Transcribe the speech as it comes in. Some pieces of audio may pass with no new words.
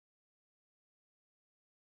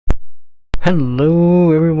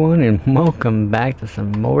Hello everyone and welcome back to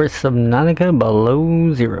some more Subnautica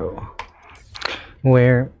Below Zero,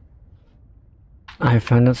 where I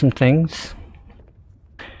found out some things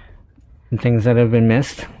that have been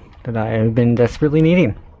missed, that I have been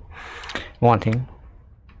desperately wanting,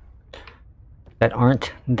 that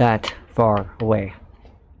aren't that far away.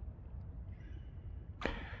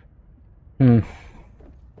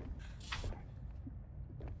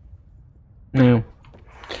 No.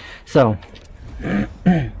 So,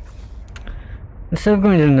 instead of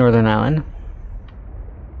going to the Northern Island,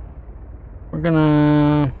 we're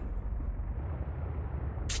gonna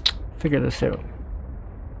figure this out.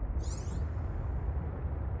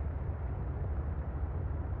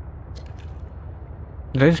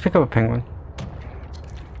 Did I just pick up a penguin?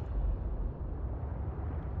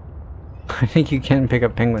 I think you can pick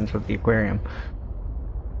up penguins with the aquarium.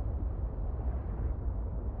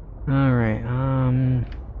 Alright,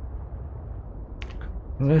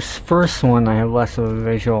 this first one I have less of a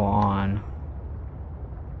visual on.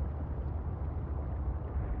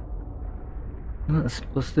 Not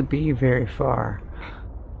supposed to be very far.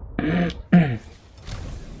 I'm gonna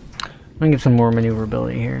get some more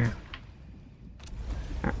maneuverability here.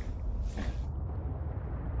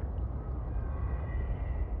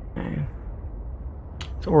 Okay.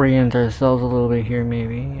 Let's orient ourselves a little bit here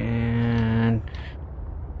maybe, and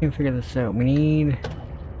we can figure this out. We need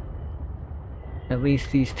at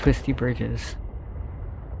least these twisty bridges.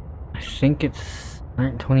 I think it's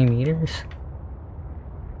 120 meters.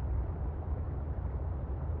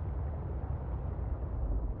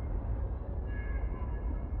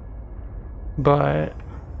 But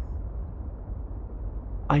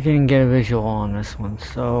I didn't get a visual on this one,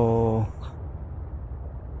 so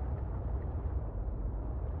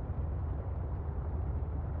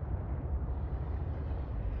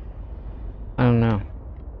I don't know.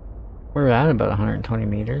 We're at about 120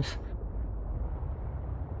 meters.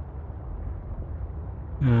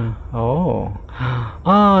 Oh,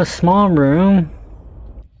 a small room.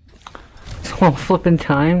 Small flipping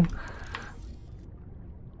time.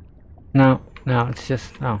 No, it's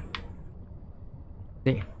just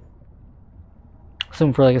see,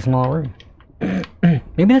 something for like a small room.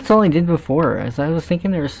 Maybe that's all I did before, as I was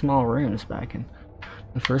thinking there were small rooms back in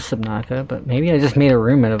the first Subnautica, but maybe I just made a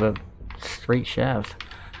room out of a straight shaft.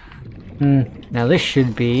 Now this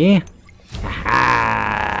should be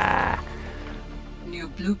new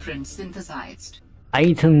blueprint synthesized.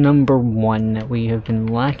 Item number 1 that we have been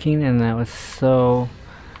lacking, and that was so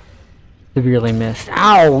severely missed.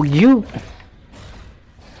 Ow! You!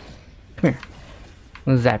 Come here.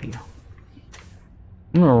 I'll zap you.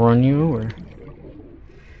 I'm gonna run you over.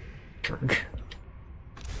 Jerk.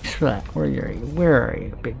 Just for that. Where are you? Where are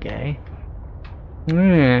you, big guy?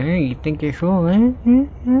 You think you're cool, eh?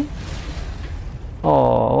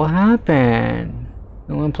 Oh, what happened?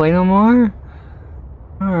 You wanna play no more?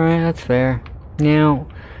 Alright, that's fair. Now,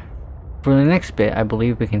 for the next bit, I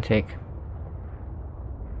believe we can take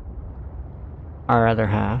our other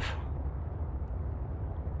half.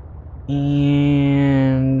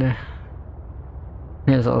 And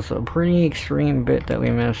there's also a pretty extreme bit that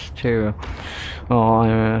we missed too. Oh,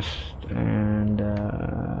 I missed. And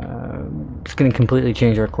it's going to completely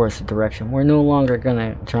change our course of direction. We're no longer going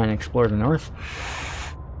to try and explore the north.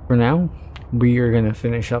 For now, we are going to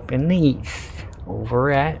finish up in the east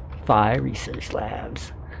over at 5 Research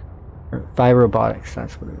Labs. Or 5 Robotics,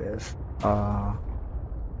 that's what it is.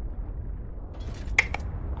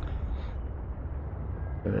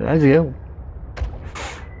 Let's go.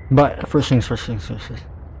 But first things first.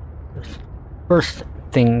 First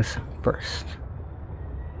things first.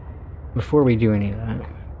 Before we do any of that,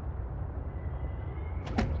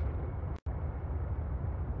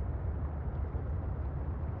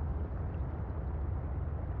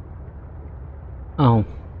 oh,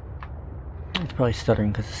 it's probably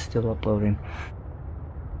stuttering because it's still uploading.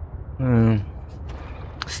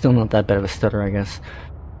 Still not that bad of a stutter, I guess.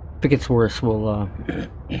 If it gets worse, we'll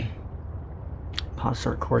pause the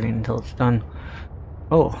recording until it's done.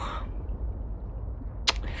 Oh.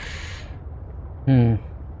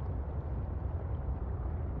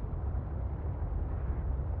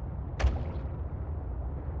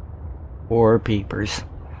 4 peepers.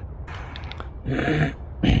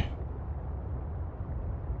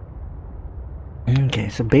 Okay,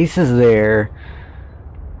 so base is there.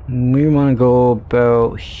 We want to go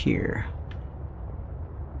about here.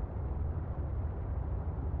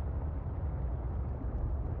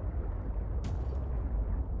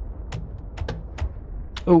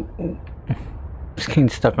 Oh, just getting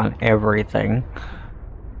stuck on everything.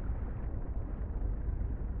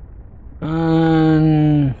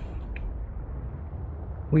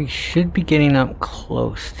 We should be getting up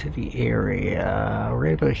close to the area.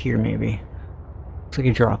 Right about here, maybe. Looks like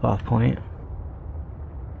a drop-off point.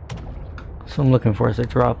 So I'm looking for is a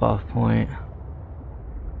drop-off point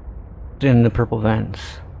in the purple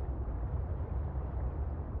vents.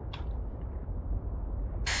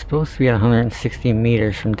 It's supposed to be at 160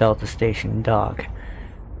 meters from Delta Station Dock.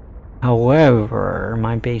 However,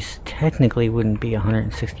 my base technically wouldn't be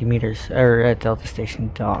 160 meters or at Delta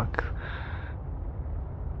Station Dock.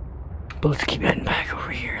 But let's keep heading back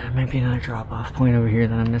over here. There might be another drop-off point over here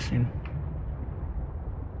that I'm missing.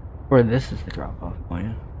 Or this is the drop-off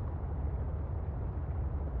point.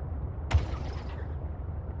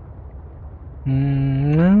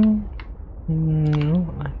 No.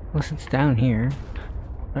 No. Unless it's down here.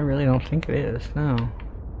 I really don't think it is, no.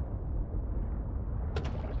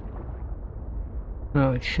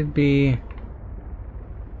 No, it should be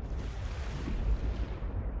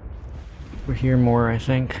over here more, I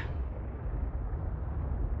think.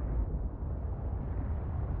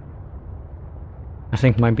 I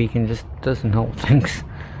think my beacon just doesn't help things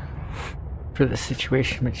for this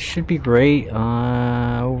situation, but it should be right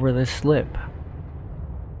over this lip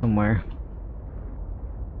somewhere.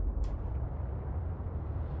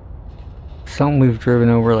 Something we've driven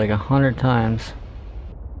over like 100 times.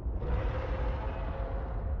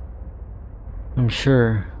 I'm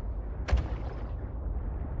sure.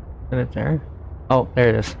 Is it there? Oh, there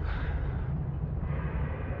it is.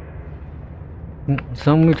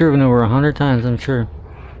 Something we've driven over 100 times, I'm sure.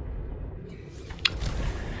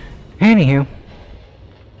 Anywho.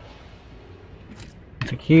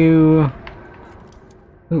 Take you.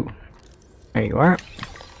 Ooh. There you are.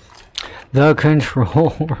 The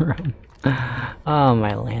control room. Oh,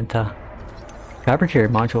 my Lanta. Fabricator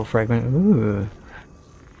module fragment. Ooh.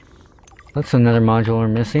 That's another module we're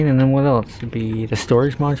missing. And then what else? It'd be the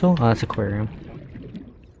storage module? Oh, that's aquarium.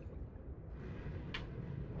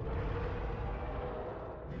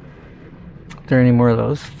 Are there any more of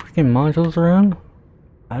those freaking modules around?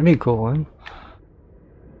 That'd be a cool one.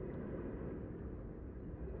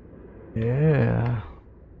 Yeah.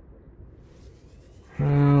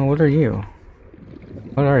 What are you?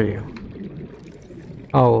 What are you?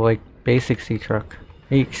 Oh, like basic sea truck.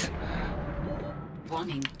 Eeks.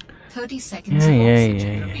 Warning. 30 seconds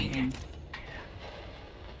Yeah.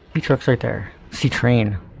 Sea truck's right there. Sea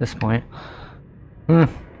train at this point.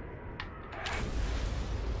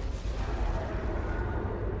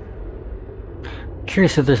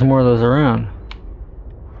 Curious if there's more of those around.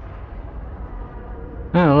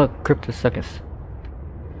 Oh, look, Cryptosuchus.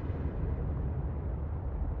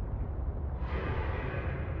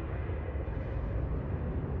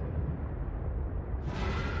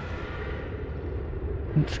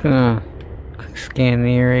 I'm just gonna scan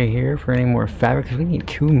the area here for any more fabric, because we need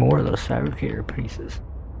 2 more of those fabricator pieces.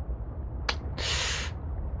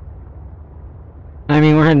 I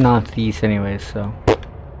mean, we're heading off the east anyways, so.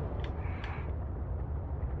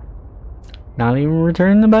 Not even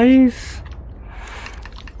return the base.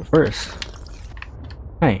 First.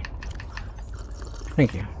 Hey.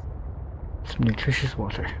 Thank you. Some nutritious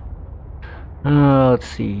water. Let's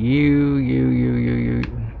see. You.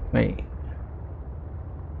 Wait.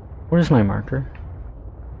 Where's my marker?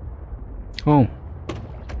 Oh.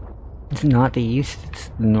 It's not the east, it's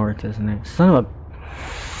the north, isn't it? Son of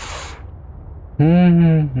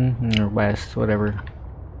a... Or west, whatever.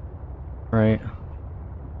 Right.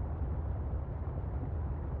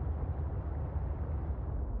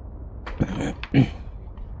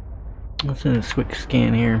 Let's do a quick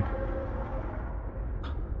scan here.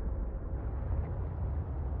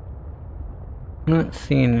 Not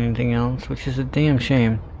seeing anything else, which is a damn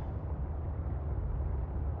shame.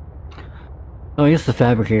 Oh, I guess the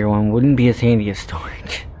fabricator one wouldn't be as handy as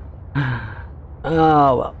storage. Oh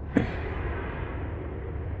well.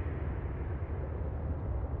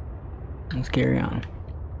 Let's carry on.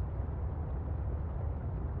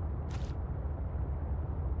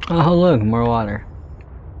 Oh look, more water.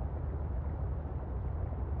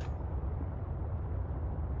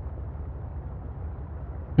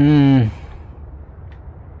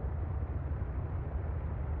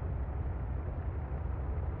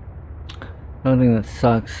 Another thing that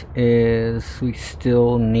sucks is we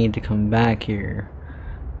still need to come back here.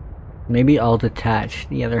 Maybe I'll detach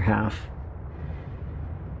the other half.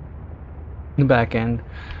 The back end.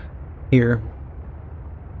 Here.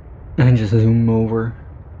 And just zoom over.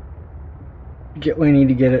 Get what I need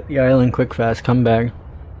to get at the island quick fast, come back.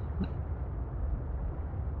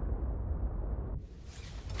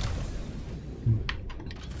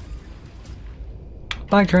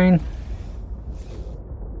 Bye train.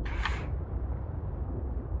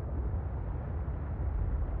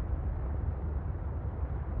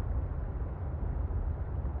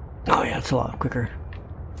 Oh yeah, it's a lot quicker.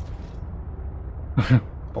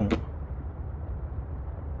 Boom.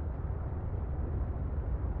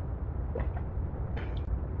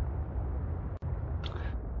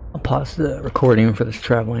 I'll pause the recording for this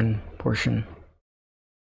traveling portion.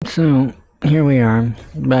 So here we are,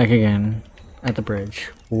 back again at the bridge,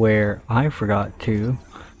 where I forgot to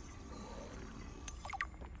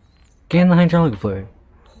scan the hydraulic fluid,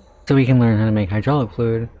 so we can learn how to make hydraulic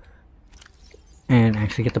fluid and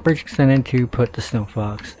actually get the bridge extended to put the snow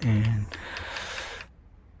fox and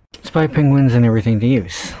spy penguins and everything to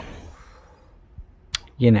use.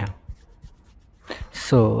 You know.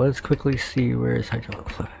 So let's quickly see where is hydraulic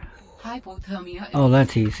fluid. Hypothermia. Oh,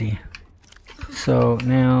 that's easy. So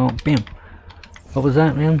now, bam. What was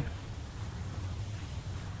that, man?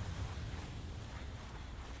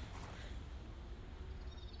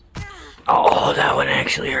 Oh, that one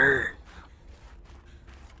actually hurt.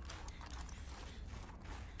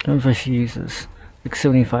 I don't know if I should use this. Like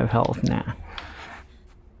 75 health, nah.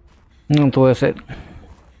 Not worth it.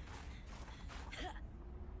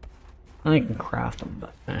 I can craft them,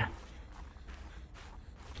 but eh.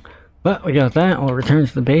 But we got that. We'll return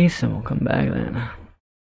to the base and we'll come back then.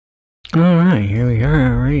 Alright, here we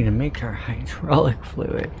are, ready to make our hydraulic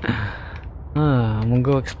fluid. We'll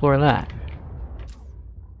go explore that.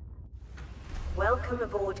 Welcome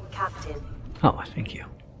aboard, Captain. Oh, thank you.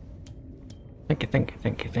 Thank you.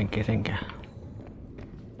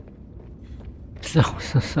 So.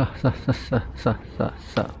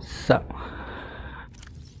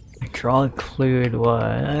 Hydraulic fluid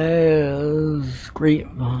was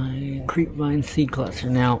creepvine seed cluster.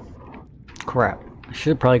 Now, crap. I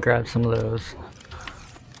should have probably grabbed some of those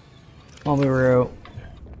while we were out.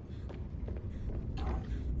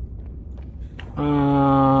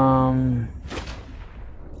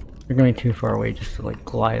 They're gonna be too far away just to like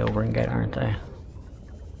glide over and get, aren't they?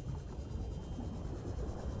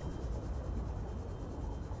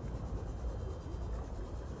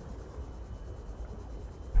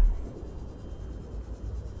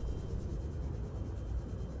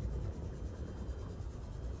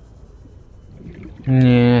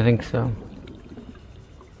 Yeah, I think so.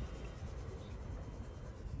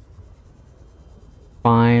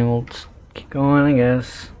 Fine, we'll just keep going, I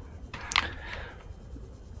guess.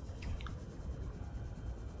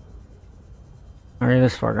 Already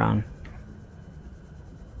this far gone.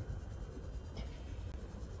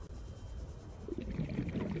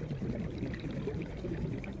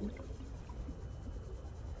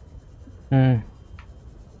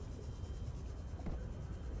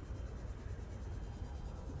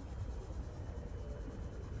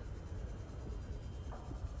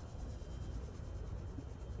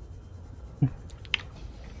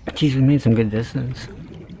 Geez, we made some good distance.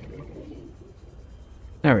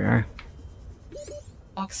 There we are.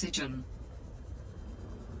 Oxygen.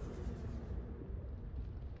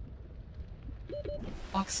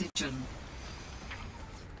 Oxygen.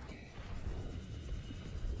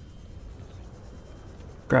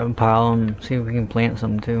 Grab a pile and see if we can plant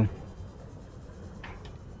some too.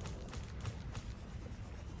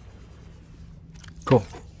 Cool.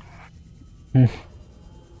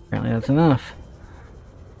 Apparently that's enough.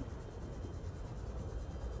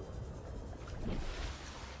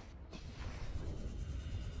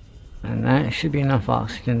 And that should be enough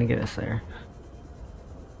oxygen to get us there.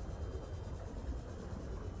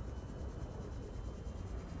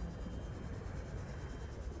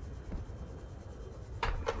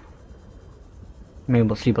 I'm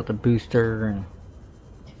able to see about the booster and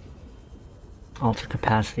alter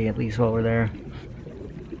capacity at least while we're there.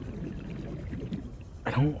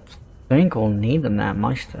 I don't think we'll need them that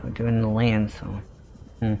much though, doing the land, so.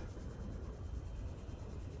 Maybe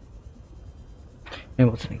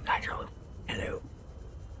let's make hydraulic. Hello.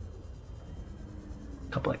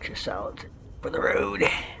 Couple extra salads for the road.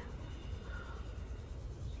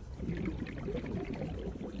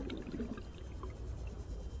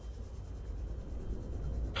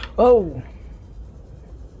 Oh!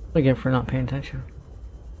 Again for not paying attention.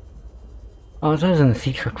 Oh, I thought I was in the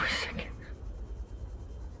sea truck for a second.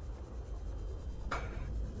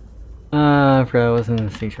 I forgot I was in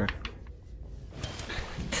the sea truck.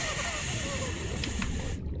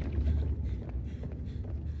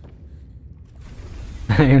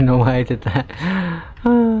 I don't even know why I did that.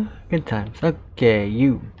 Good times. Okay,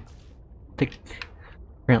 you. Take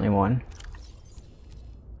apparently one.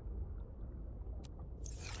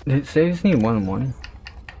 Did it say I just need 1 and 1?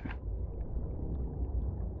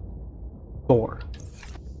 4.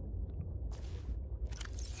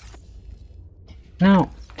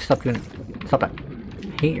 No! Stop doing it. Stop that.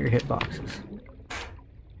 I hate your hitboxes.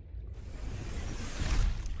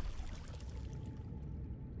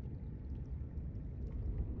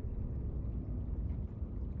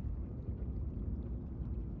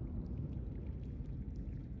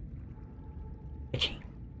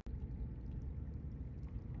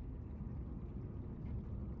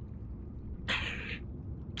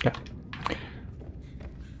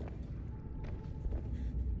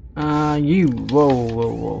 You. Whoa,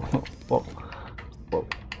 whoa, whoa, whoa, whoa, whoa.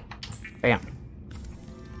 Bam.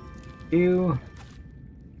 You.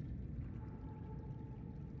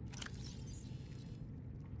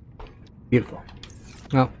 Beautiful.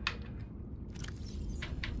 Well,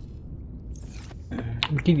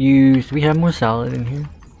 we could use. Do we have more salad in here?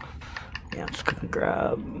 Yeah, let's cook and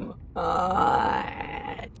grab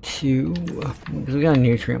 2 because we got a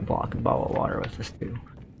nutrient block and bottle of water with us too.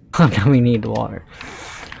 Now we need the water.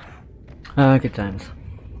 Good times.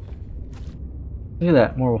 Look at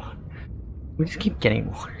that, more water. We just keep getting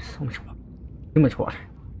water. So much water. Too much water.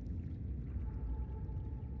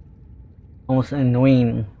 Almost an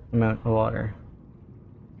annoying amount of water.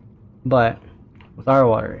 But with our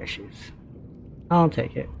water issues, I'll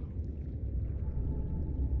take it.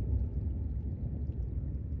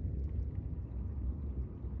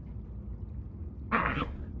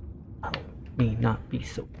 Me not be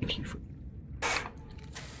so picky for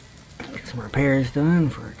get some repairs done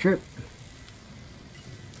for a trip.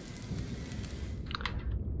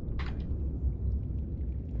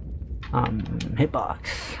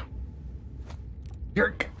 Hitbox.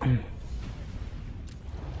 Jerk.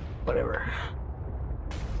 Whatever.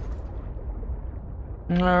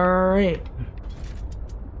 Alright.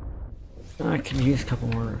 I could use a couple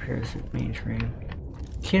more repairs at main train.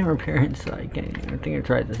 Can't repair inside, can you? I think I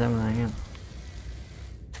tried this at 7 AM.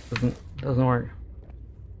 Doesn't work.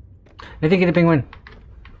 I think it's a penguin.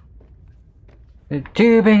 There's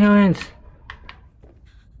 2 penguins.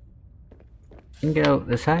 You can get out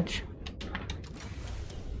this hatch.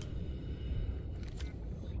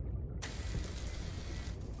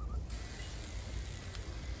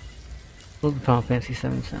 Love the Final Fantasy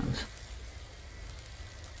 7 sounds.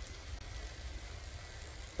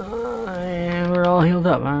 And we're all healed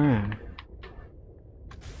up. Alright.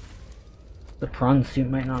 The prawn suit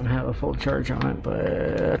might not have a full charge on it,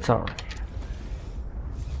 but that's alright.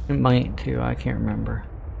 It might too, I can't remember.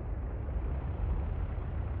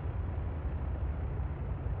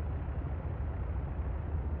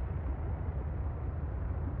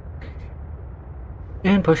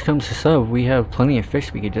 And push comes to shove, we have plenty of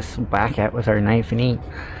fish we could just whack at with our knife and eat.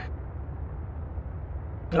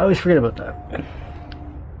 I always forget about that.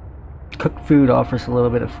 Cooked food offers a little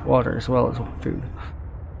bit of water as well as food.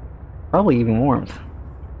 Probably even warmth.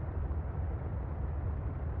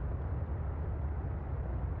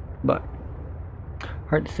 But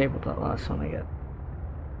hard to say about that last one I get.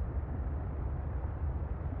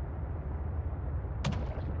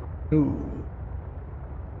 Ooh.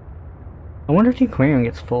 I wonder if the aquarium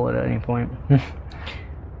gets full at any point. I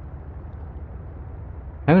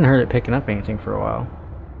haven't heard it picking up anything for a while.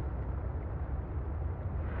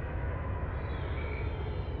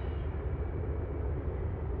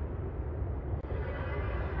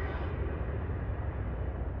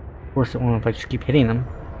 Of course, it won't if I just keep hitting them.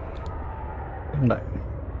 But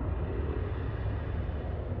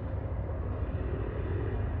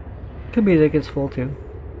could be that it gets full too.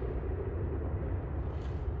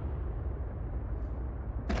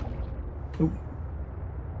 Ooh.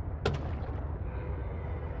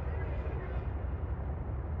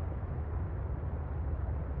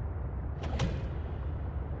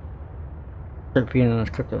 Start feeding those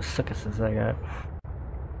crypto suckuses I got.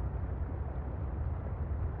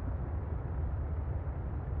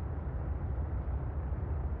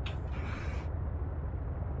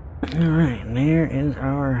 Alright, and there is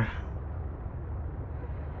our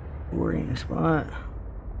boarding spot.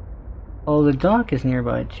 Oh, the dock is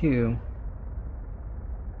nearby too.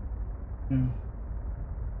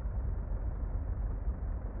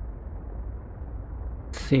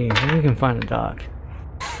 Let's see, maybe we can find a dock.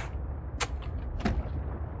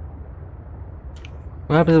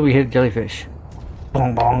 What happens if we hit a jellyfish?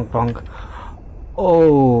 Bong bong bong.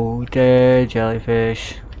 Oh, dead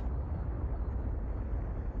jellyfish.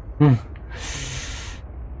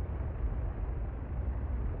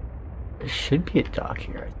 There should be a dock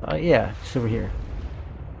here, I thought. Yeah, it's over here.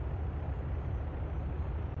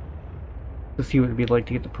 Let's see what it'd be like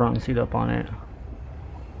to get the prawn suit up on it.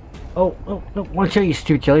 Oh, oh, no, watch out, you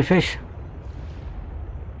stupid jellyfish.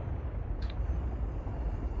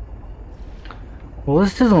 Well,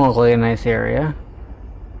 this doesn't look like a nice area.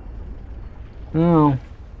 No.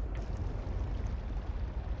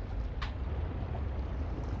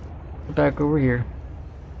 Back over here.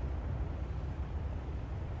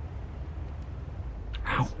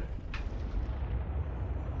 Ow.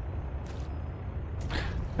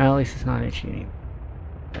 Well, at least it's not itchy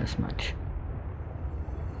as much.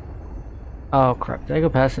 Oh crap, did I go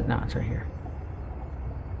past it? No, it's right here.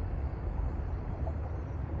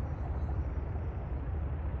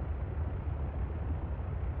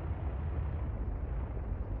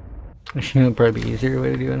 Actually, it'll probably be easier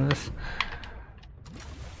way of doing this.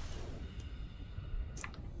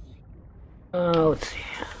 Let's see.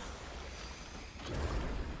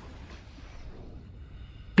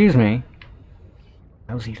 Excuse me.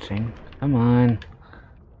 Lousy thing. Come on.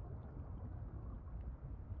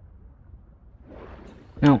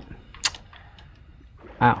 No.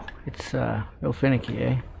 Wow. It's real finicky,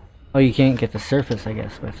 eh? Oh, you can't get the surface, I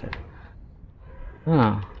guess, with it.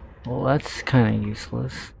 Oh. Well, that's kind of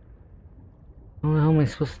useless. How the hell am I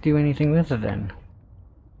supposed to do anything with it then?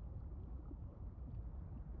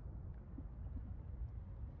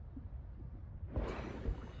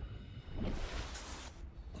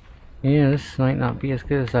 Yeah, this might not be as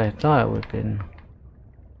good as I thought it would have been.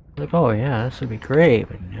 Like, oh yeah, this would be great,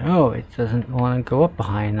 but no, it doesn't want to go up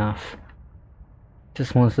high enough. It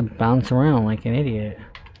just wants to bounce around like an idiot.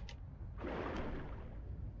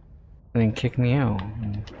 And then kick me out.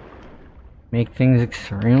 And make things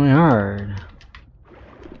extremely hard.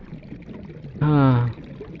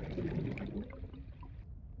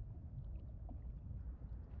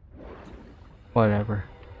 Whatever.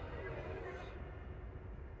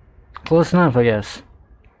 Close enough, I guess.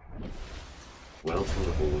 Welcome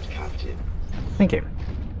aboard, Captain. Thank you.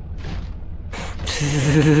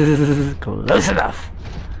 Close enough.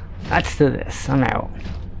 Let's do this. I'm out.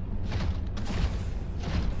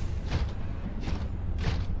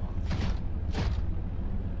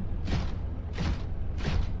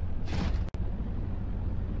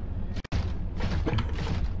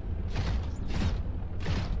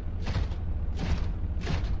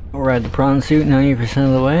 We'll ride the prawn suit 90%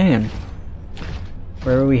 of the way, and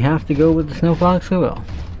wherever we have to go with the snow fox, we will.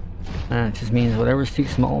 It just means whatever's too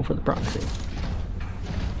small for the prawn suit.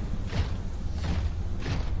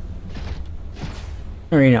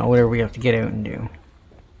 Or, you know, whatever we have to get out and do.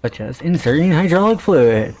 Such as inserting hydraulic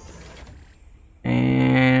fluid.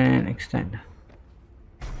 And extend.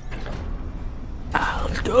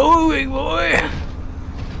 Let's go, big boy!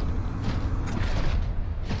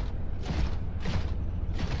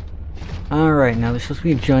 Alright, now there's supposed to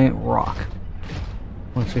be a giant rock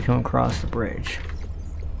once we come across the bridge.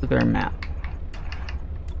 Look at our map.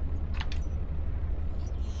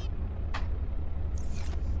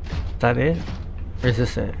 Is that it? Or is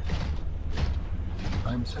this it?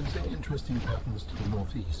 I'm sensing interesting patterns to the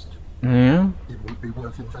northeast. Yeah? It would be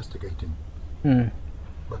worth investigating.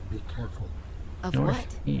 But be careful. Of what?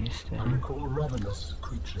 Northeast. I recall ravenous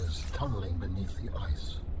creatures tunneling beneath the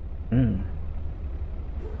ice.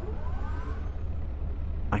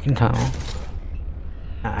 I can tunnel.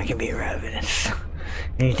 I can be ravenous.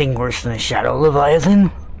 Anything worse than a shadow leviathan?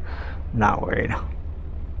 Not worried.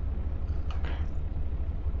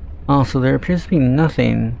 Also, there appears to be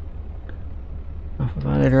nothing off of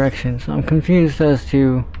either direction, so I'm confused as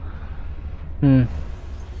to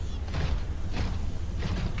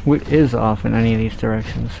what is off in any of these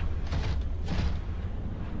directions.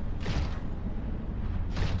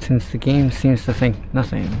 Since the game seems to think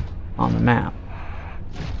nothing on the map.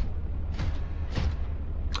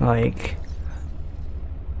 Like,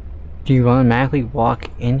 do you automatically walk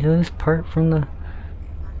into this part from the...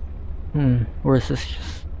 or is this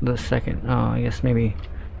just the second? Oh, I guess maybe...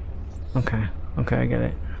 Okay, I get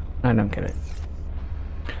it. I don't get it.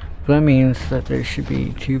 But that means that there should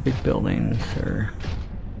be two big buildings, or...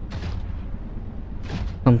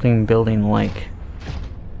 something building-like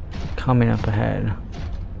coming up ahead.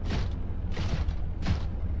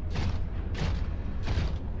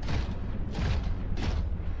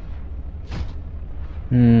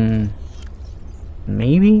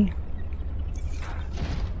 Maybe?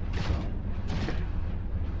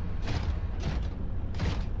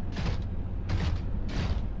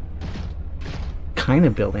 Kind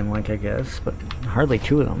of building like, I guess, but hardly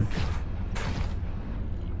two of them.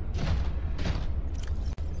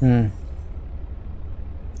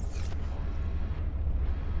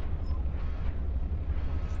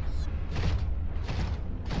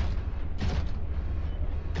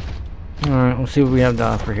 Alright, we'll see what we have to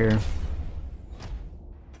offer here.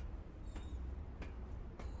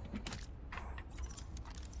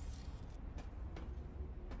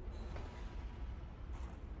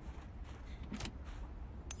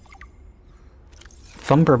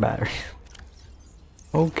 Thumper battery.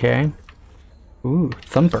 Okay. Ooh,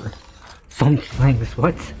 thumper. Thumplings,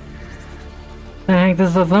 what? The heck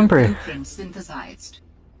is a thumper? Blueprint synthesized.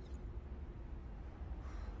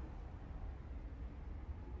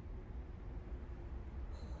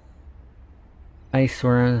 Ice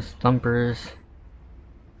worms, thumpers.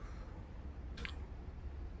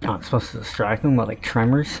 Oh, it's supposed to distract them with like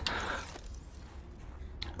tremors.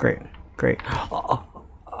 Great.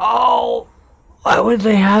 Oh! Why would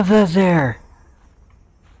they have that there?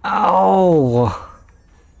 Oh.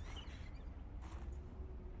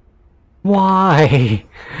 Why?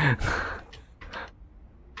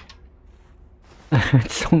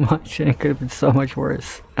 It's so much, and it could have been so much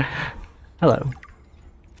worse. Hello.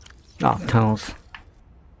 Oh, tunnels.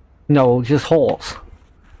 No, just holes.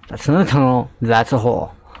 That's not a tunnel, that's a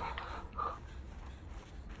hole.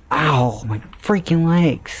 Ow, my freaking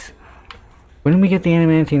legs. When did we get the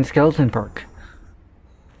adamantine skeleton perk?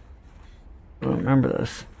 I don't remember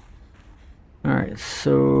this. Alright,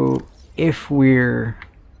 so if we're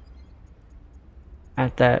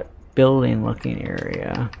at that building looking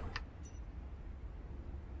area,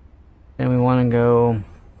 then we want to go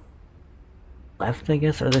left, I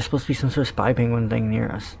guess? Or there's supposed to be some sort of spy penguin thing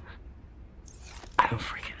near us. I don't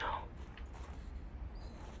freaking know.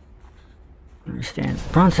 Understand.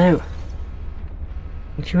 Bronzo!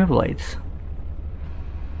 Don't you have lights?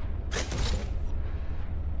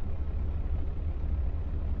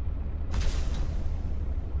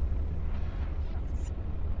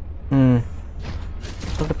 I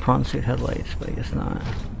thought the prawn suit had lights, but I guess not.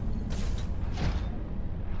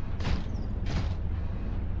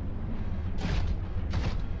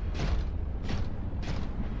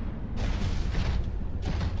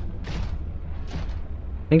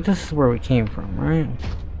 I think this is where we came from, right?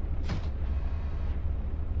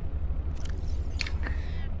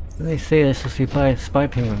 They say there's supposed to be a spy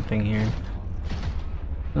penguin thing here.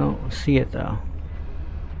 I don't see it though.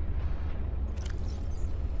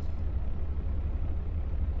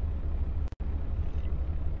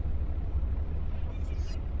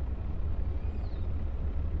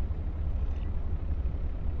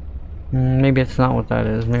 Maybe it's not what that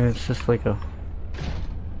is. Maybe it's just like a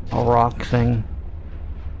rock thing.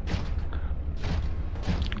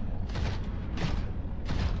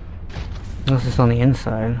 Unless it's on the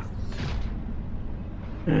inside.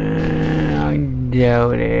 I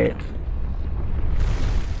doubt it.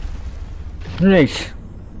 Nice.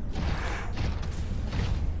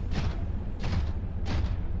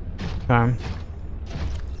 Okay.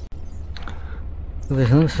 So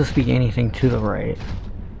there's not supposed to be anything to the right.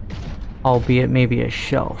 Albeit maybe a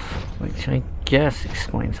shelf, which I guess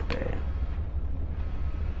explains a bit.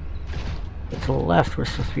 But to the left we're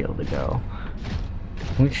supposed to be able to go,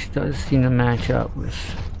 which does seem to match up with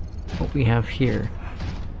what we have here.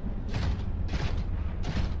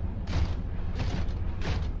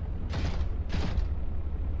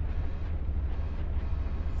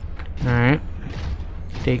 Alright,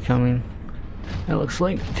 day coming. That looks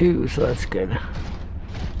like too, so that's good.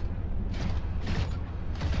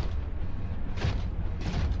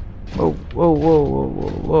 Whoa, whoa, whoa, whoa,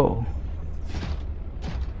 whoa, whoa.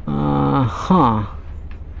 Huh.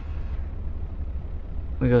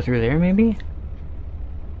 We go through there, maybe?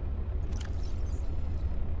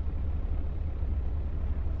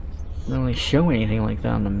 Doesn't really show anything like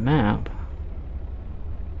that on the map.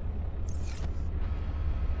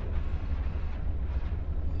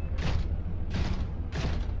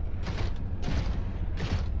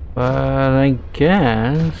 But I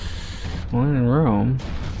guess one in Rome.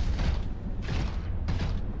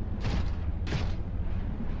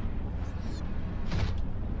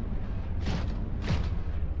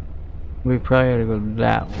 We probably gotta go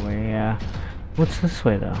that way, yeah. What's this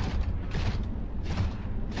way though?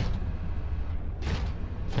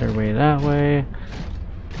 Third way that way.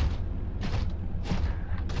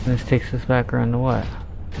 This takes us back around to what?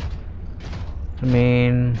 The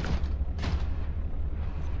main...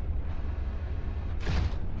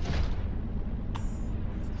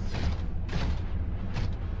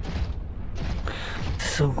 It's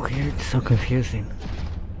so weird, so confusing.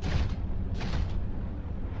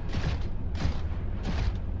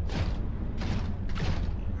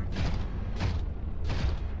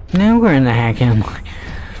 Now we're in the hack am.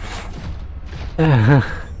 I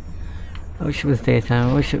wish it was daytime.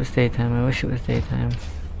 I wish it was daytime. I wish it was daytime.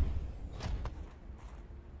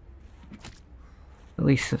 At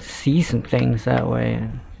least see some things that way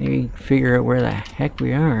and maybe figure out where the heck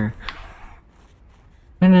we are.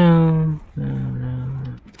 But no.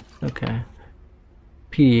 Okay.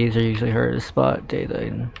 PDAs are usually hard to spot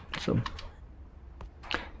daylight, so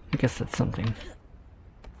I guess that's something.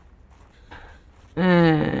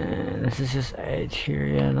 This is just edge here,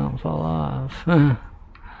 yeah, don't fall off.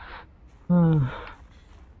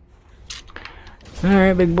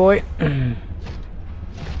 Alright, big boy. We're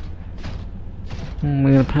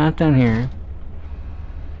gonna path down here.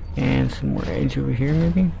 And some more edge over here,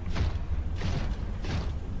 maybe?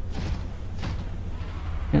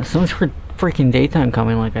 Yeah, so much for freaking daytime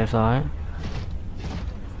coming like I thought.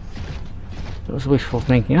 It was wishful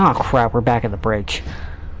thinking. Oh crap, we're back at the bridge.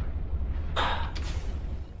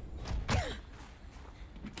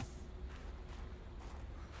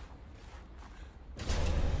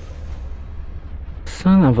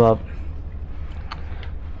 Son of a...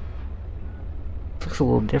 Looks a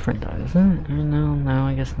little different though, doesn't it? No,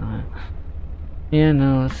 I guess not. Yeah,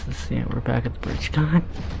 no, yeah, we're back at the bridge. God.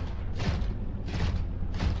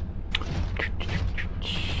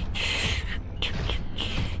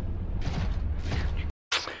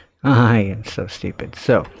 I am so stupid.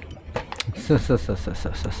 So.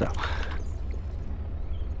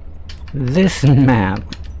 This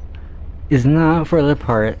map is not for the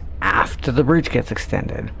part after the bridge gets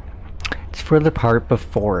extended. It's for the part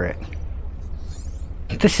before it.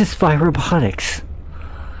 This is spy robotics.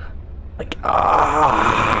 Like,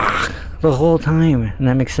 the whole time. And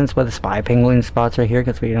that makes sense why the spy penguin spots right here,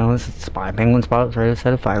 because we know this is spy penguin spots right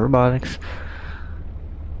outside of fire robotics.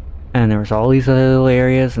 And there was all these other little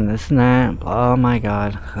areas and this and that. Oh my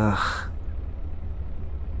god. Ugh.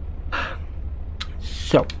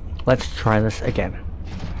 So, let's try this again.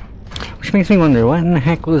 Which makes me wonder, what in the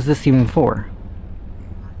heck was this even for?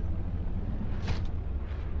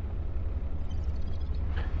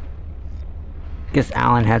 Guess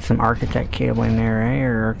Alan had some architect cable in there, right?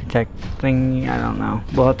 Or architect thing, I don't know.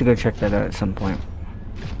 We'll have to go check that out at some point.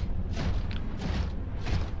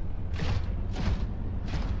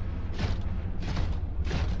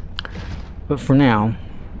 But for now,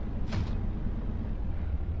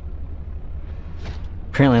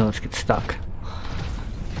 apparently let's get stuck.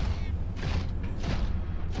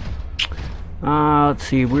 Let's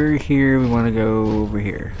see, we're here, we want to go over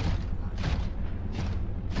here.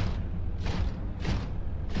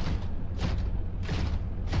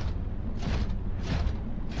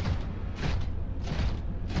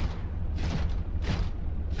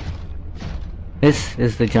 This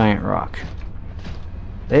is the giant rock.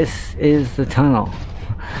 This is the tunnel.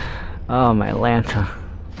 Oh my Lanta.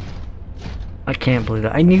 I can't believe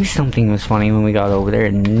it. I knew something was funny when we got over there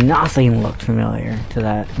and nothing looked familiar to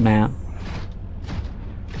that map.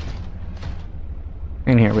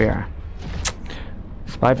 And here we are.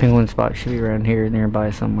 Spy penguin spot should be around here nearby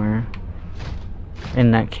somewhere. In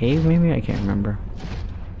that cave maybe? I can't remember.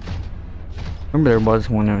 Remember there was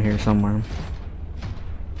one out here somewhere.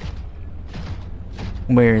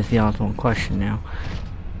 Where is the ultimate question now?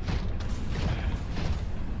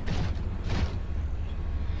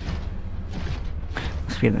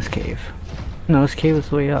 Must be in this cave. No, this cave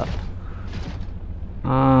is way up.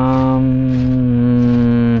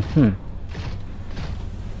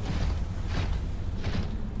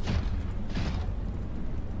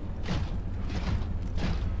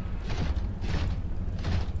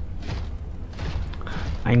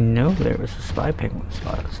 I know there was a spy penguin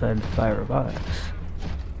spot outside Fire Robotics.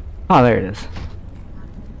 Oh, there it is.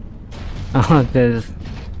 Oh, there's...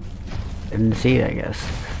 Didn't see it, I guess.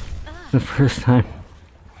 The first time.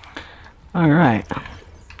 Alright.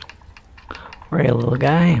 Right, little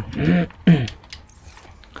guy.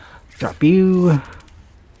 Drop you.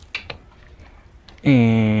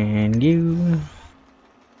 And you.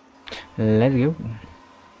 Let's go.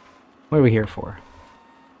 What are we here for?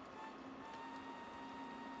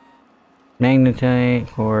 Magnetite,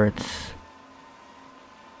 quartz.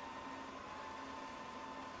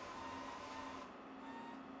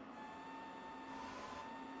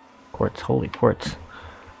 Quartz, holy quartz.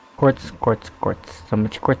 Quartz, quartz, quartz. So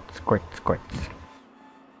much quartz, quartz, quartz.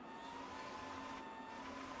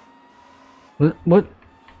 What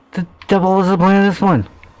the devil is the point of this one?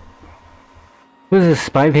 What is this,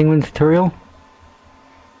 spy penguin tutorial?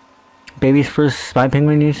 Baby's first spy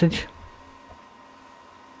penguin usage?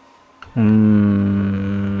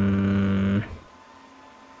 And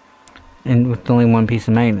with only one piece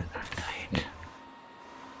of magnet.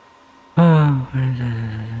 Oh,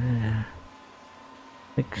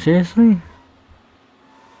 like seriously?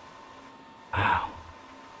 Wow.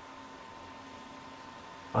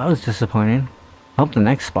 Well, that was disappointing. Hope the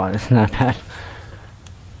next spot isn't that bad.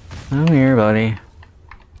 Come here, buddy.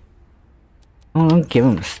 Oh, don't give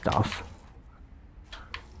him stuff.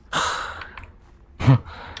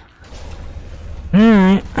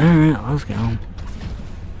 Alright, let's go.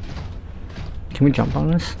 Can we jump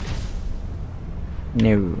on this?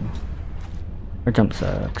 No. Our jump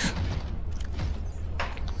sucks.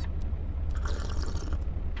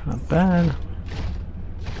 Not bad.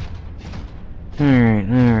 Alright.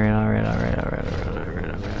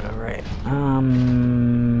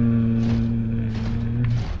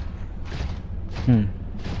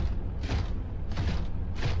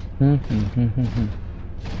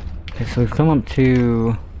 Okay, so we've come up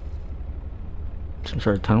to some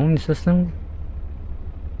sort of tunneling system.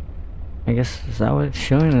 I guess, is that what it's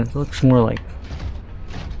showing? It looks more like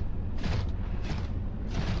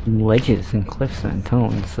ledges and cliffs and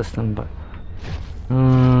tunnel system, but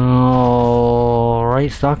right,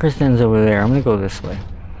 stalker stands over there. I'm gonna go this way.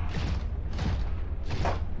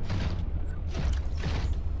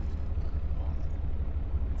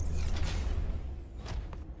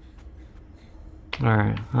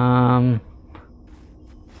 Alright,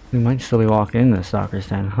 we might still be walking into the stalker's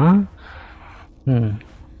den, huh?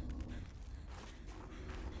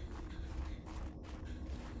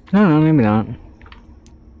 No, maybe not.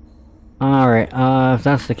 Alright, if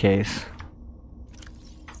that's the case,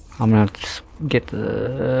 I'm gonna have to get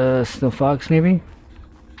the snow fox, maybe?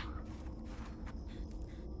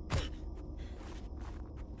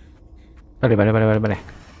 Buddy.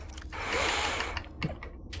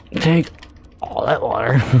 Take all that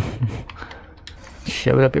water.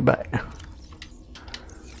 Shove it up your butt.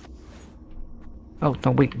 Oh,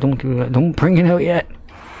 don't wait, don't do that. Don't bring it out yet.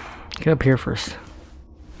 Get up here first.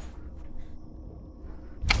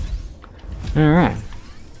 Alright.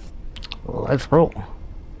 Let's roll.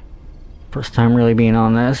 First time really being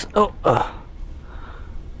on this. Oh,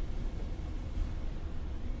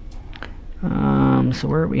 so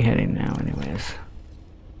where are we heading now anyways?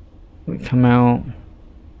 We come out.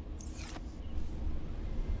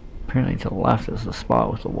 Apparently to the left is the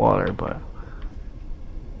spot with the water, but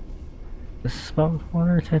this is the spot with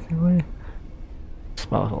water technically?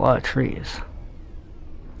 Spot with a lot of trees.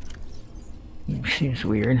 Seems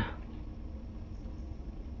weird.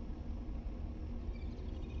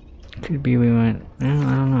 Could be we went, I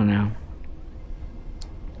don't know now.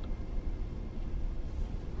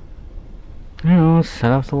 I don't know, let's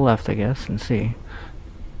head off to the left I guess and see.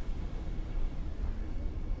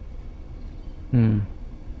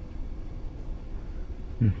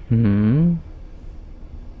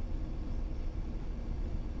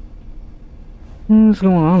 What's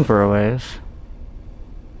going on for a ways?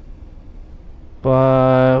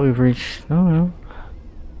 But we've reached, oh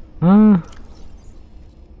no.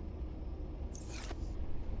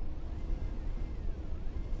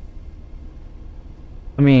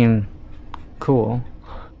 I mean, cool.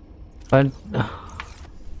 But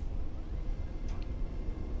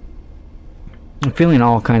I'm feeling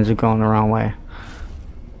all kinds of going the wrong way.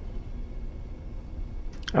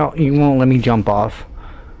 Oh, you won't let me jump off.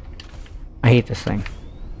 I hate this thing.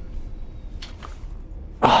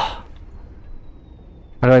 Oh.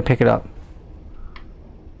 How do I pick it up?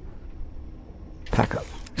 Pack up.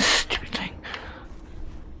 Stupid thing.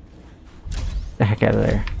 The heck out of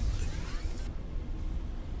there.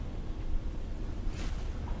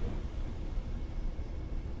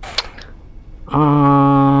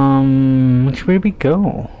 Which way do we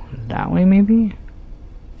go? That way maybe?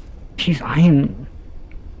 Jeez, I'm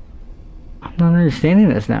not understanding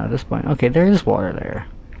this now at this point. Okay, there is water there.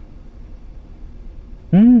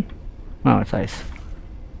 Oh, it's ice.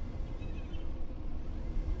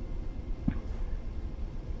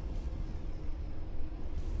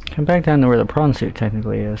 Come back down to where the prawn suit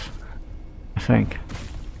technically is, I think.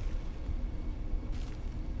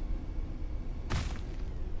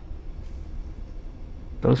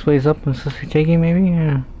 Those ways up I'm supposed to be taking, maybe?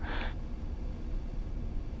 Yeah.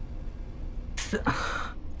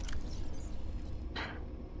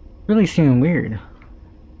 Really seeming weird.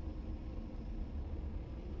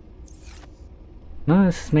 None of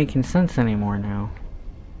this is making sense anymore now.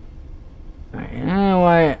 Alright, you know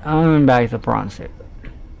what? I'm back to prawn suit.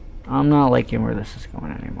 I'm not liking where this is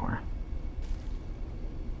going anymore.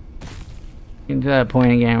 Getting to that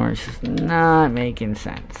point again where it's just not making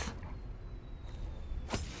sense.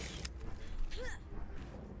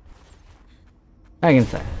 I can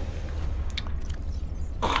say.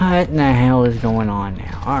 What in the hell is going on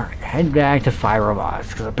now? Alright, head back to Firebots,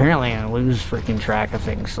 because apparently I lose freaking track of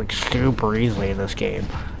things like super easily in this game.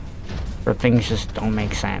 Or things just don't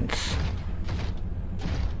make sense.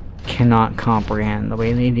 Cannot comprehend the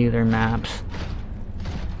way they do their maps.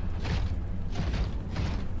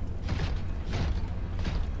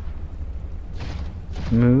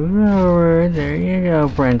 Move over, there you go,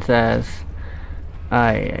 princess.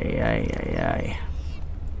 Ay.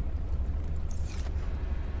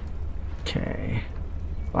 Okay.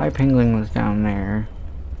 Fly Penguin was down there.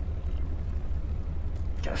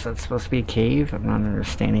 Guess that's supposed to be a cave? I'm not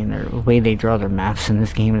understanding the way they draw their maps in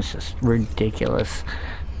this game is just ridiculous.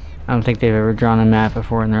 I don't think they've ever drawn a map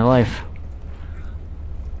before in their life.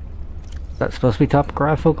 Is that supposed to be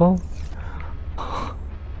topographical?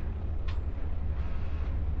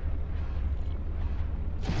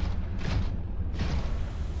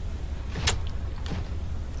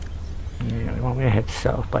 Yeah, we want me to head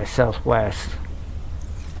south by southwest.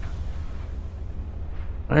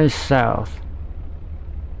 There's south.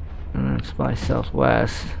 And that's by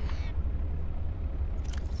southwest.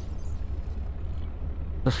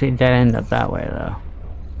 Let's see dead end up that way though.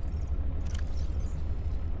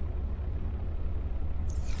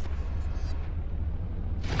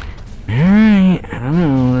 Alright, I don't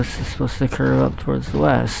know. This is supposed to curve up towards the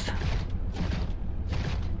west.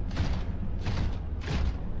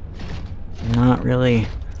 Not really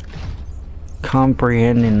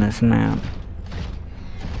comprehending this map.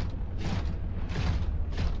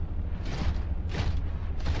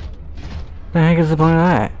 The heck is the point of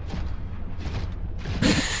that?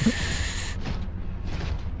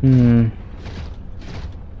 I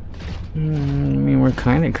mean, we're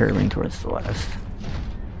kind of curving towards the west.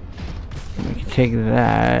 We can take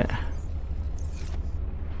that.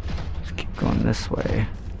 Let's keep going this way.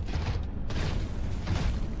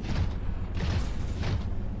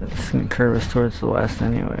 It's gonna curve us towards the west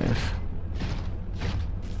anyways.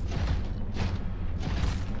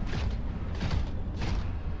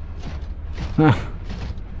 Huh.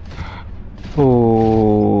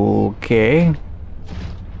 Okay.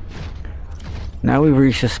 Now we've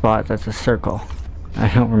reached a spot that's a circle. I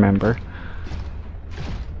don't remember.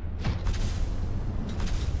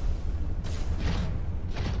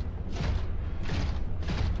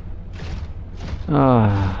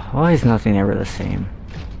 Why is nothing ever the same?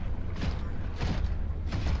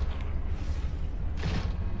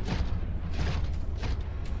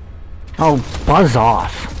 Oh, buzz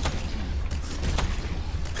off.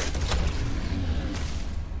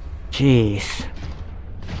 Jeez.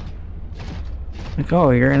 Like,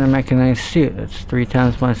 oh, you're in a mechanized suit. That's 3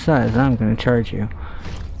 times my size. I'm gonna charge you.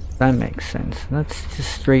 That makes sense. That's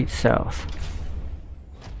just straight south.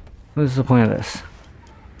 What is the point of this?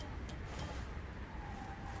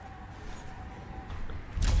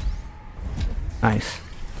 Nice.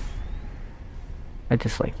 I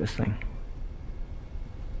just like this thing.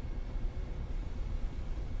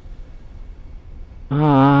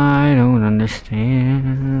 I don't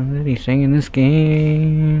understand anything in this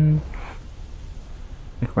game.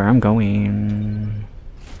 Like where I'm going.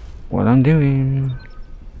 What I'm doing.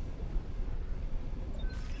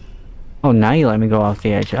 Oh, now you let me go off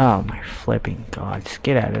the edge. Oh my flipping god. Just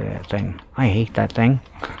get out of that thing. I hate that thing.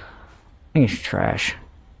 I think it's trash.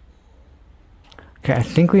 Okay, I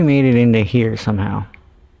think we made it into here somehow.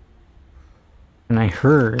 And I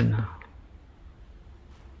heard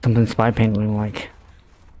something spy penguin like.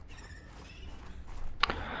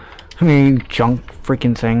 I mean, junk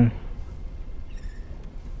freaking thing.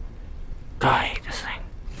 God, I hate this thing.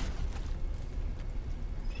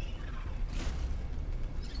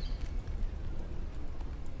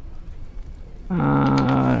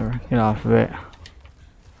 Get off of it.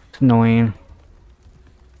 It's annoying.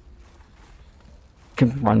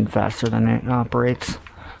 Can run faster than it operates.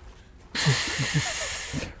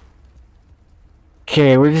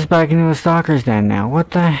 Okay, we're just back into a stalker's den now. What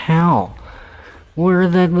the hell? Where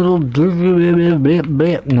did that little blip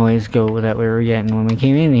blip noise go that we were getting when we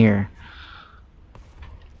came in here?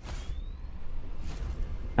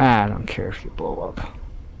 I don't care if you blow up.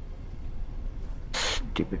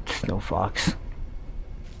 Stupid snow fox.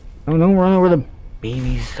 Oh, don't run over the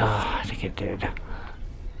babies. Oh, I think it did.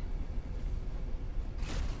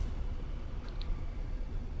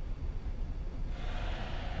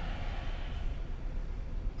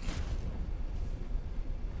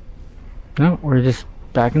 No, we're just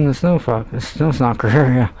back in the snow stalker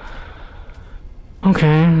area.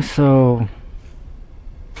 Okay, so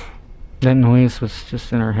that noise was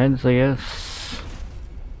just in our heads, I guess.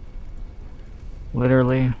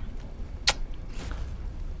 Literally.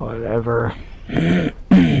 Whatever.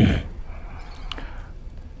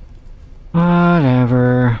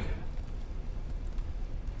 Whatever.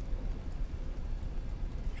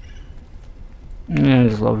 Yeah, I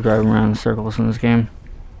just love driving around in circles in this game.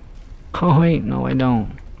 Oh wait, no I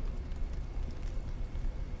don't.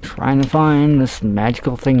 Trying to find this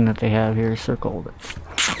magical thing that they have here circled.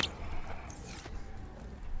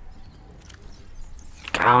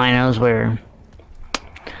 God only knows where.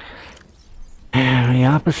 And the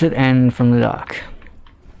opposite end from the dock.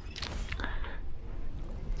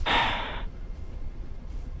 At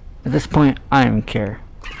this point, I don't care.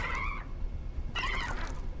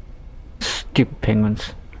 Stupid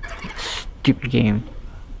penguins. Stupid game.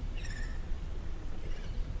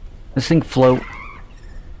 This thing float.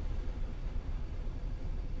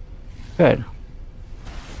 Good.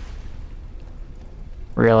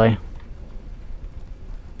 Really?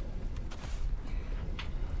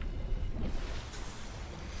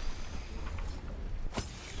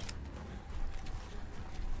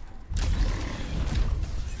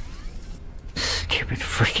 Stupid Stupid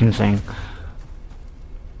freaking thing.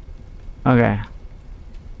 Okay.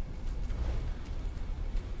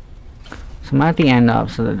 So I'm at the end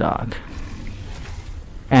opposite the dock.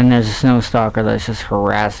 And there's a snow stalker that's just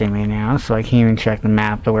harassing me now, so I can't even check the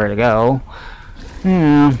map to where to go.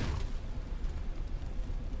 Yeah.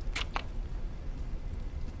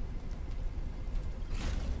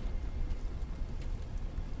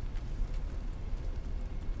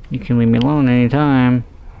 You can leave me alone anytime.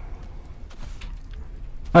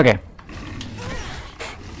 Okay.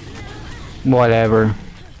 Whatever.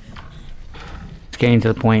 It's getting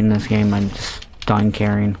to the point in this game I'm just done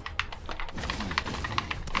caring.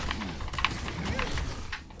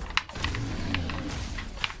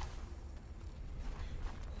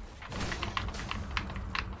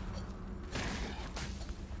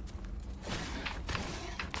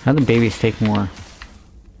 How do the babies take more?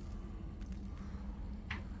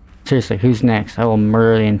 Seriously, who's next? I will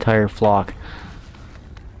murder the entire flock.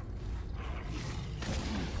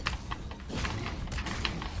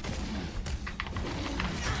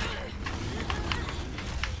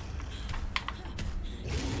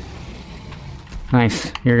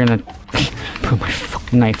 Nice. You're gonna put my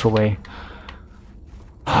fucking knife away.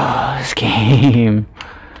 Oh, this game.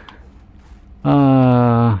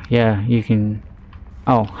 Yeah, you can...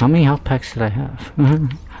 Oh, how many health packs did I have?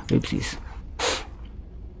 Oopsies.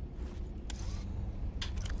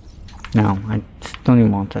 No, I just don't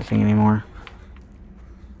even want that thing anymore.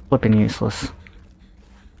 Flipping useless.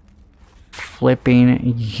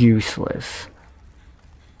 Flipping useless.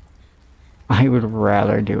 I would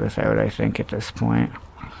rather do without, I think, at this point.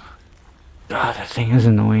 God, that thing is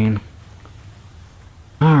annoying.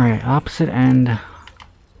 Alright, opposite end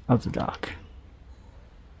of the dock.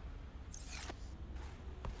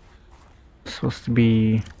 Supposed to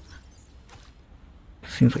be...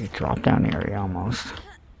 Seems like a drop down area almost.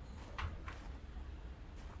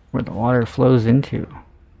 Where the water flows into.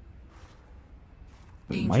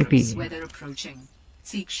 It might be weather approaching.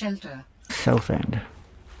 Seek shelter. south end.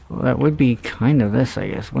 Well, that would be kind of this, I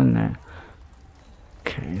guess, wouldn't it?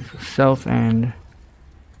 Okay, so south end.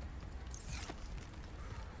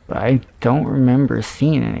 But I don't remember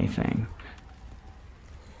seeing anything.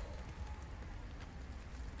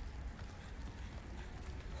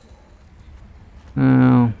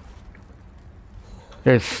 Oh.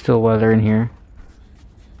 There's still weather in here.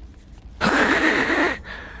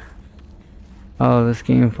 Oh, this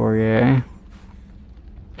game for you, eh?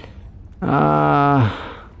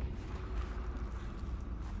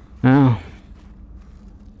 No.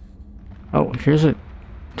 Oh, here's a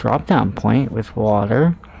drop down point with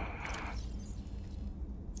water.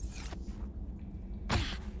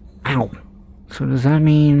 Ow. So does that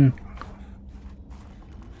mean...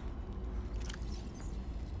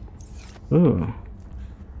 Ooh.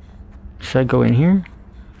 Should I go in here?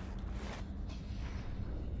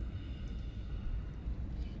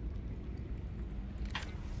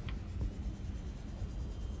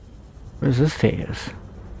 Where's this take us?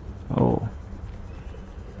 Oh.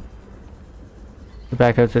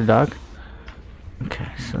 Back out to the dock? Okay,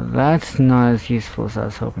 so that's not as useful as I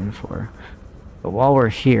was hoping for. But while we're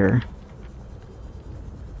here,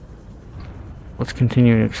 let's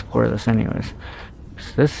continue to explore this anyways.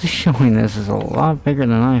 So this is showing this is a lot bigger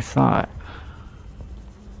than I thought.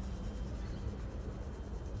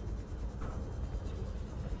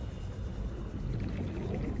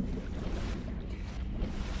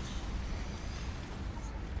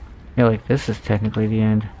 Yeah, like this is technically the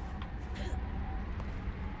end.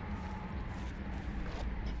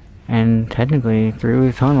 And technically through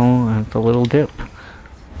the tunnel at the little dip.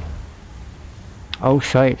 Oh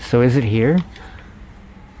shite, so is it here?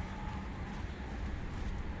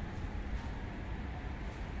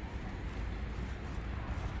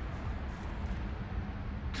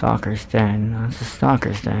 Stalker's Den. That's a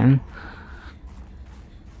stalker's den.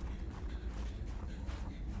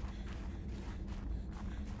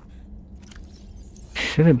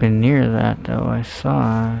 Should have been near that though, I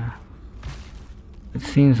saw. It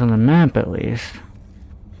seems on the map at least.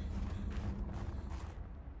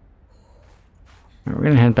 Right, we're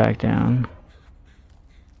gonna head back down.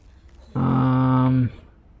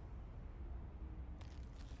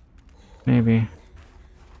 Maybe.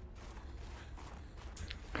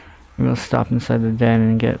 We'll stop inside the den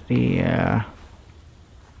and get the,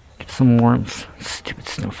 get some warmth. Stupid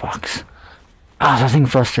snow fox. Ah, that thing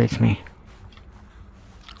frustrates me.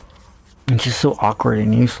 It's just so awkward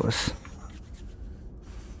and useless.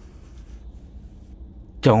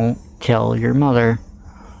 Don't tell your mother.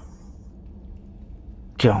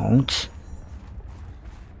 Don't.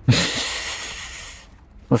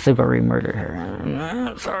 Let's say but re-murder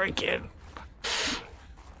her. Sorry, kid.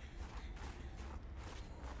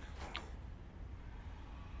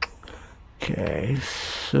 Okay,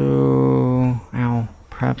 so... Ow,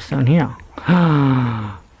 perhaps down here.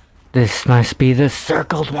 This must be the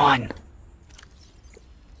circled one!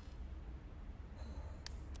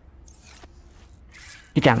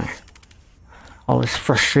 Get down there. All this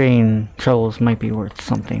frustrating troubles might be worth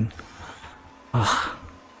something. Ugh.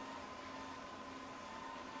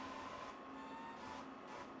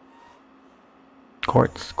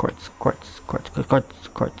 Quartz, quartz, quartz, quartz, quartz,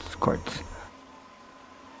 quartz, quartz.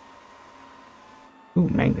 Ooh,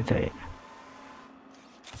 magnetite.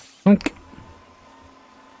 Oink.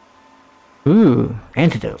 Ooh,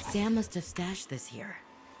 antidote. Sam must have stashed this here.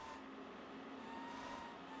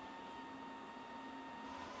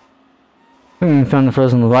 Haven't found the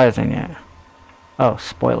frozen Leviathan yet. Oh,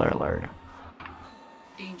 spoiler alert.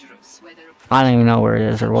 Dangerous weather. I don't even know where it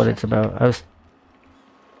is or what it's about.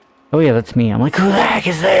 Oh yeah, that's me. I'm like, who the heck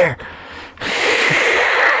is there?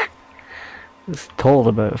 Was told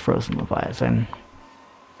about frozen Leviathan.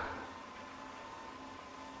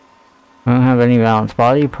 I don't have any balanced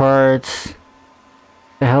body parts.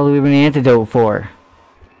 The hell do we have an antidote for?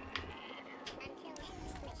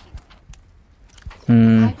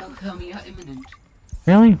 Hypothermia imminent.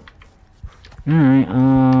 Really? Alright,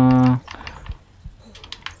 how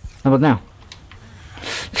about now?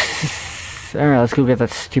 Alright, let's go get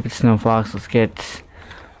that stupid snow fox. Let's get...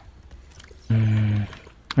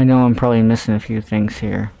 I know I'm probably missing a few things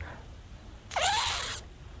here.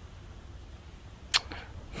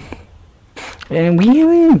 And we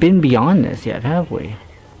haven't even been beyond this yet, have we?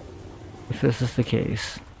 If this is the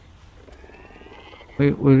case.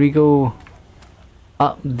 Wait, would we go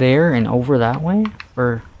up there and over that way?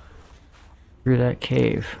 Or through that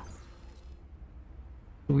cave?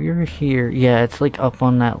 We're here. Yeah, it's like up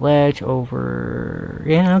on that ledge over...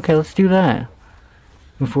 Yeah, okay, let's do that.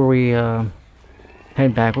 Before we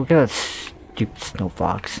head back. Look at that stupid snow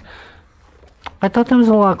fox. I thought that was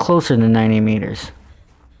a lot closer than 90 meters.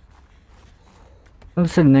 I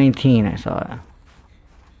said 19, I thought.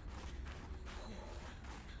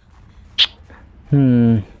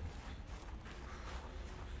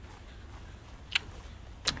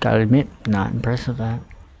 Gotta admit, not impressed with that.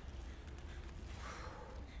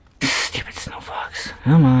 Stupid snow fox.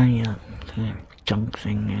 Come on, you junk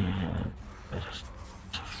thing.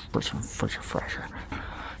 Fresher.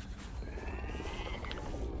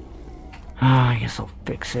 I guess I'll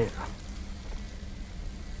fix it.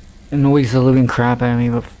 It annoys the living crap out of me,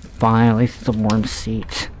 but fine, at least it's a warm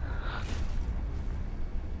seat.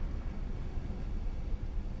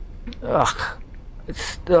 Ugh.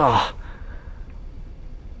 It's, ugh.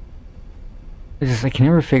 It's just, I can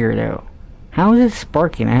never figure it out. How is it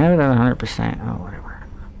sparking? I have it at 100%. Oh, whatever.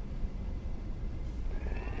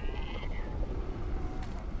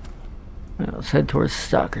 Well, let's head towards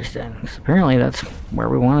Stalker's Den, because apparently that's where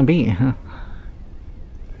we want to be, huh?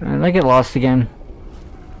 And I get lost again.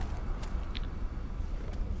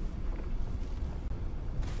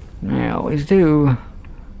 I always do.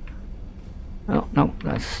 Oh, no,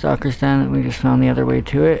 that's Stalker's Den. We just found the other way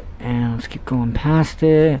to it. And let's keep going past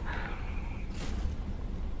it.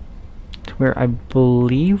 To where I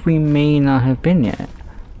believe we may not have been yet.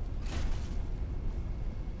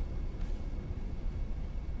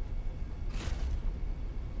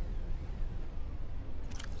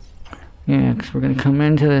 Yeah, because we're going to come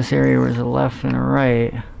into this area where there's a left and a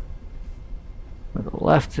right. Where the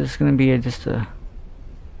left is going to be just a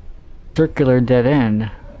circular dead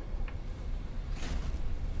end.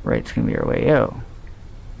 Right's going to be our way out.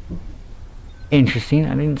 Interesting,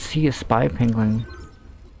 I didn't see a spy penguin.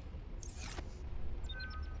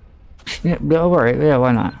 Yeah, alright, yeah,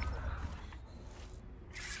 why not?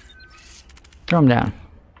 Throw him down.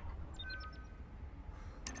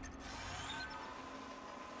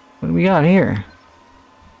 What do we got here?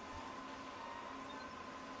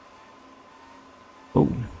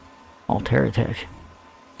 Oh, Alteratech.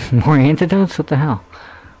 More antidotes? What the hell?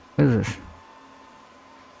 What is this?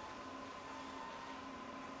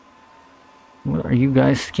 What are you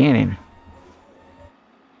guys scanning?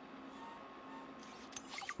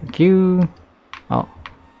 Thank you. Oh.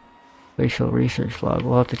 Facial research log.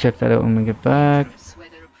 We'll have to check that out when we get back.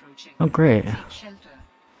 Oh, great.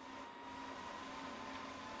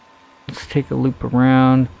 Let's take a loop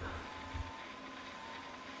around.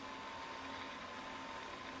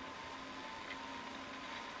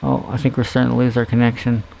 Oh, I think we're starting to lose our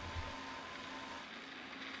connection.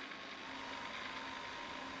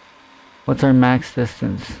 What's our max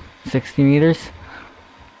distance? 60 meters?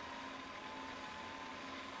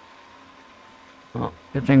 Oh,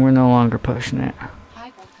 good thing we're no longer pushing it.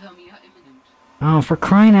 Oh, for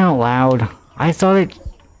crying out loud. I thought it...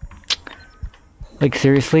 Like,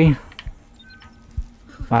 seriously?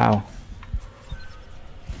 Wow.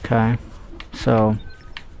 Okay. So.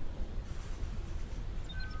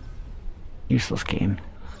 Useless game.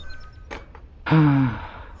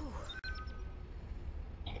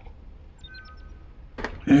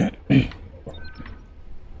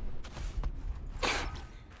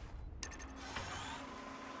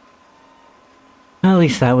 At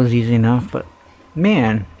least that was easy enough, but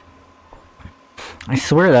man, I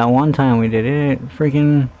swear that one time we did it, it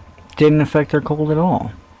freaking didn't affect our cold at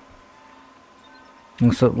all.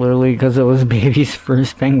 And so literally because it was baby's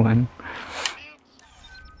first penguin.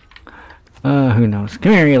 Who knows?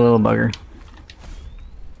 Come here, you little bugger.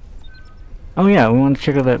 Oh yeah, we want to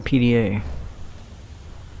check out that PDA.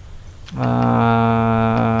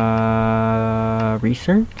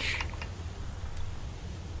 Research?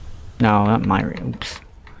 No, not my oops.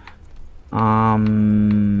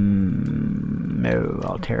 No,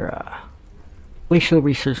 Altera. Glacial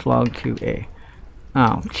Research Log 2A.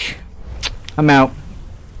 Ouch. I'm out.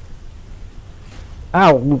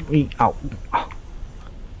 Ow, ow.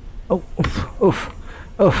 Oh, oof, oof,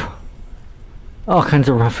 oof. All kinds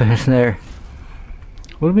of roughness there.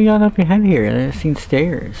 What do we got up ahead here? I've seen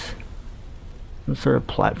stairs. Some sort of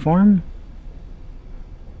platform?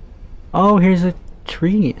 Oh, here's a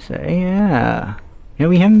tree. Yeah. Yeah,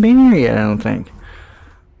 we haven't been here yet, I don't think.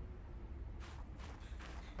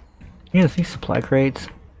 Yeah, these supply crates.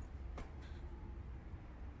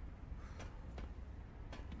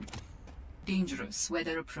 Dangerous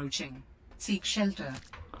weather approaching. Seek shelter.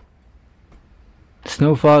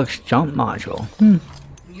 Snowfox jump module.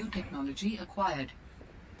 New technology acquired.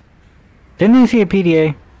 Didn't I see a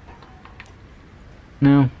PDA?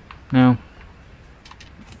 No. No.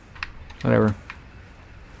 Whatever.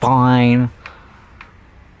 Fine.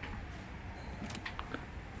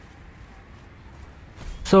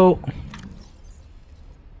 So,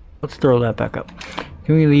 let's throw that back up.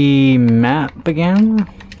 Can we the map again?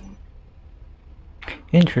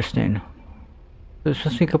 Interesting. There's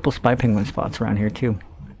supposed to be a couple spy penguin spots around here too.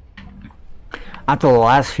 After the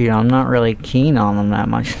last few, I'm not really keen on them that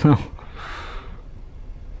much though.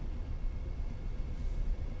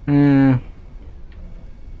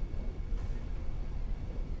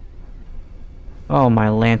 Oh my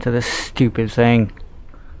Lanta, this stupid thing.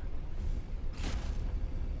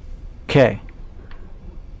 Okay.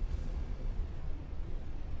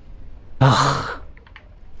 Ugh.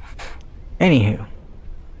 Anywho.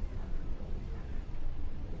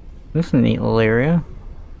 This is a neat little area.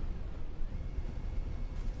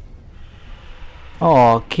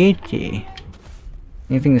 Oh, kitty.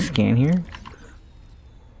 Anything to scan here?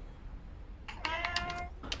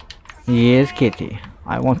 Yes, kitty.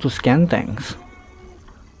 I want to scan things.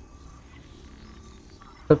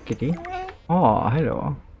 What's up, kitty? Oh,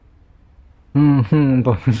 hello.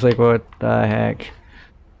 But it's like, what the heck?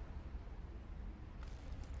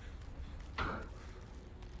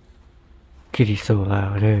 Kitty's so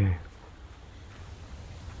loud, eh?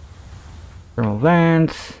 Thermal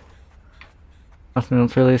vents. Nothing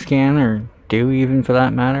else really to scan or do, even for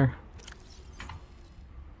that matter.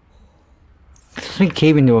 It's like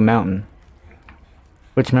cave into a mountain.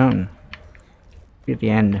 Which mountain? Be at the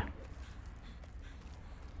end.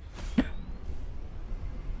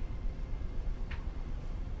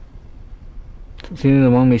 It's either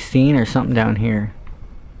the one we've seen or something down here.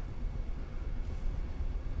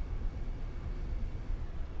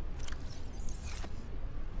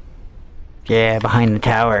 Yeah, behind the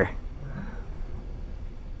tower.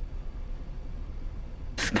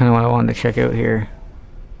 This is kind of what I wanted to check out here.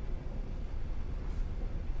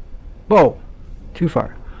 Whoa! Too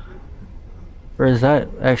far. Or is that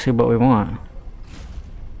actually what we want?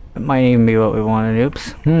 It might even be what we wanted.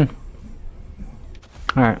 Oops.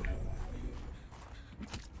 Alright.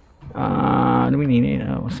 Do we need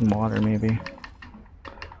some water maybe?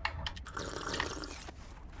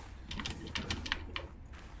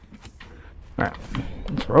 Alright.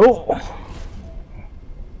 Let's roll.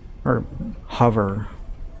 Or hover.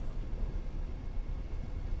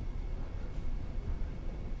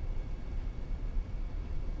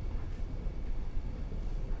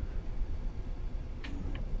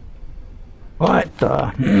 What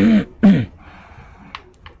the?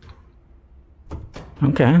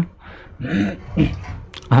 Okay.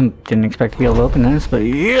 I didn't expect to be able to open this, but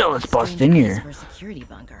yeah, let's bust in here. For a security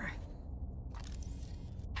bunker.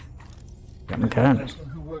 The person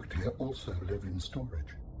who worked here also live in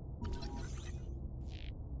storage.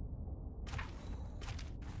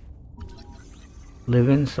 Live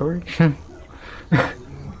in storage?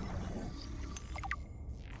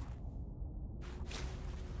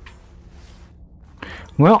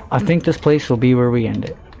 Well, I think this place will be where we end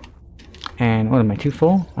it. And what am I, too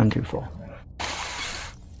full? I'm too full.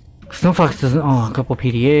 Snowfox doesn't, oh, a couple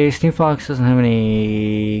PDAs. Snowfox doesn't have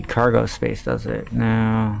any cargo space, does it?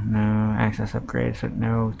 No, no. Access upgrades, but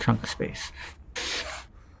no trunk space.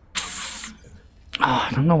 Oh,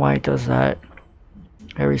 I don't know why it does that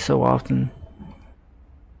every so often.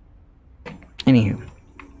 Anywho.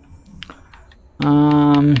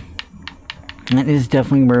 That is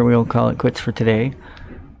definitely where we'll call it quits for today.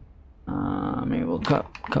 Maybe we'll cut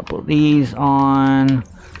a couple of these on.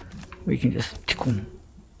 We can just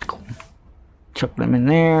chuck them in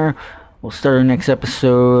there. We'll start our next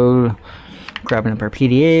episode grabbing up our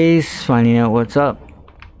PDAs, finding out what's up,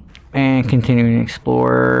 and continuing to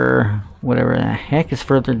explore whatever the heck is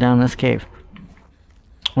further down this cave.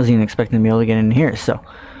 Wasn't even expecting to be able to get in here, so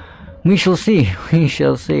we shall see. We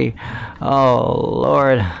shall see. Oh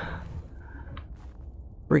Lord.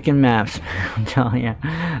 Freaking maps, I'm telling you.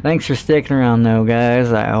 Thanks for sticking around though,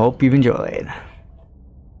 guys. I hope you've enjoyed.